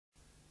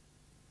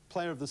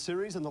Player of the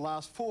series in the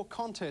last 4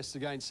 contests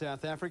against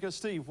South Africa,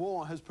 Steve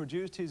Waugh has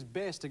produced his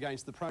best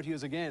against the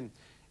Proteas again.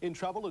 In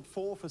trouble at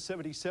 4 for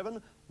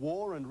 77,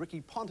 Waugh and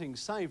Ricky Ponting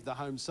saved the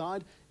home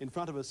side in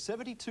front of a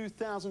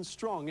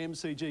 72,000-strong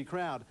MCG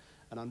crowd.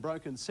 An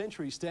unbroken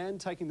century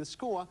stand taking the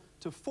score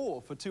to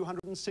 4 for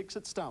 206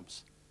 at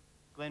stumps.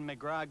 Glenn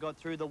McGrath got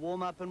through the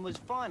warm-up and was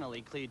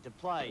finally cleared to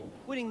play.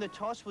 Winning the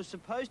toss was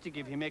supposed to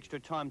give him extra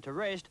time to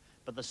rest,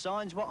 but the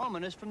signs were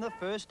ominous from the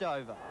first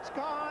over. It's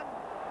gone!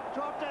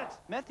 Dropped it!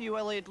 Matthew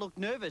Elliott looked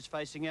nervous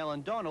facing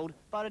Alan Donald,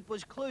 but it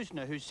was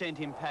Klusner who sent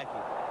him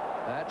packing.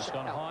 That's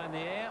gone high in the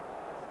air.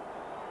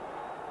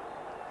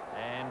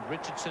 And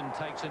Richardson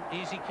takes an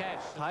easy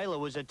catch. Taylor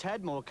was a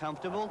tad more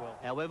comfortable.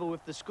 However,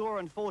 with the score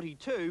on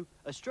 42,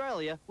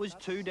 Australia was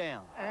 2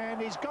 down.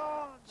 And he's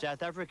gone!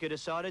 South Africa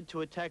decided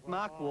to attack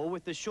Mark Waugh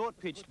with the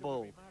short-pitched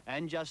ball.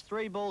 And just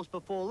 3 balls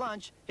before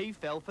lunch, he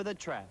fell for the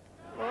trap.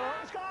 Oh,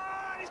 he's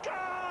gone! He's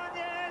gone!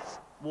 Yes!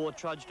 Waugh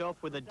trudged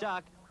off with a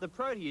duck. The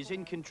Proteas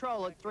in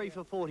control at 3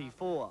 for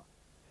 44.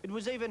 It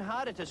was even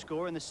harder to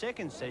score in the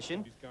second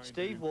session.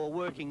 Steve Waugh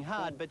working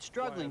hard but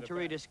struggling to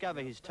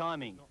rediscover his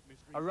timing.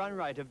 A run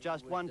rate of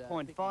just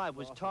 1.5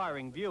 was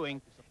tiring viewing.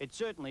 It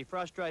certainly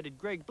frustrated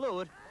Greg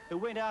Blewett, who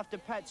went after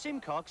Pat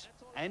Simcox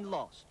and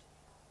lost.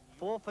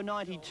 4 for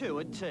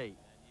 92 at tea.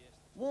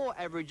 Waugh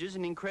averages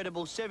an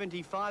incredible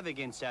 75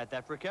 against South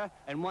Africa,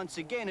 and once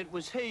again it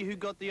was he who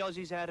got the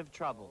Aussies out of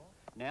trouble.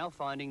 Now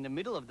finding the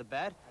middle of the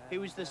bat, he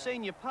was the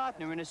senior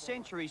partner in a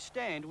century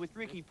stand with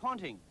Ricky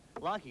Ponting,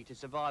 lucky to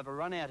survive a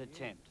run-out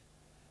attempt.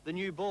 The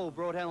new ball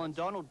brought Alan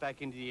Donald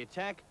back into the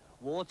attack,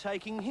 Waugh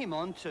taking him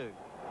on too.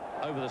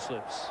 Over the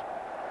slips.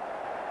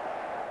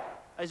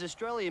 As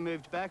Australia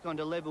moved back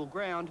onto level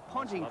ground,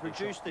 Ponting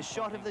produced the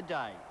shot of the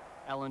day.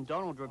 Alan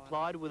Donald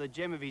replied with a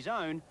gem of his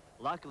own.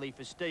 Luckily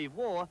for Steve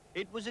Waugh,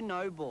 it was a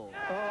no ball.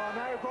 Oh,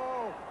 no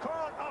ball!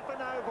 Caught off a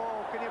no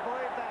ball! Can you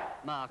believe that?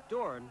 Mark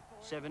Doran,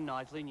 7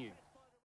 Nightly News.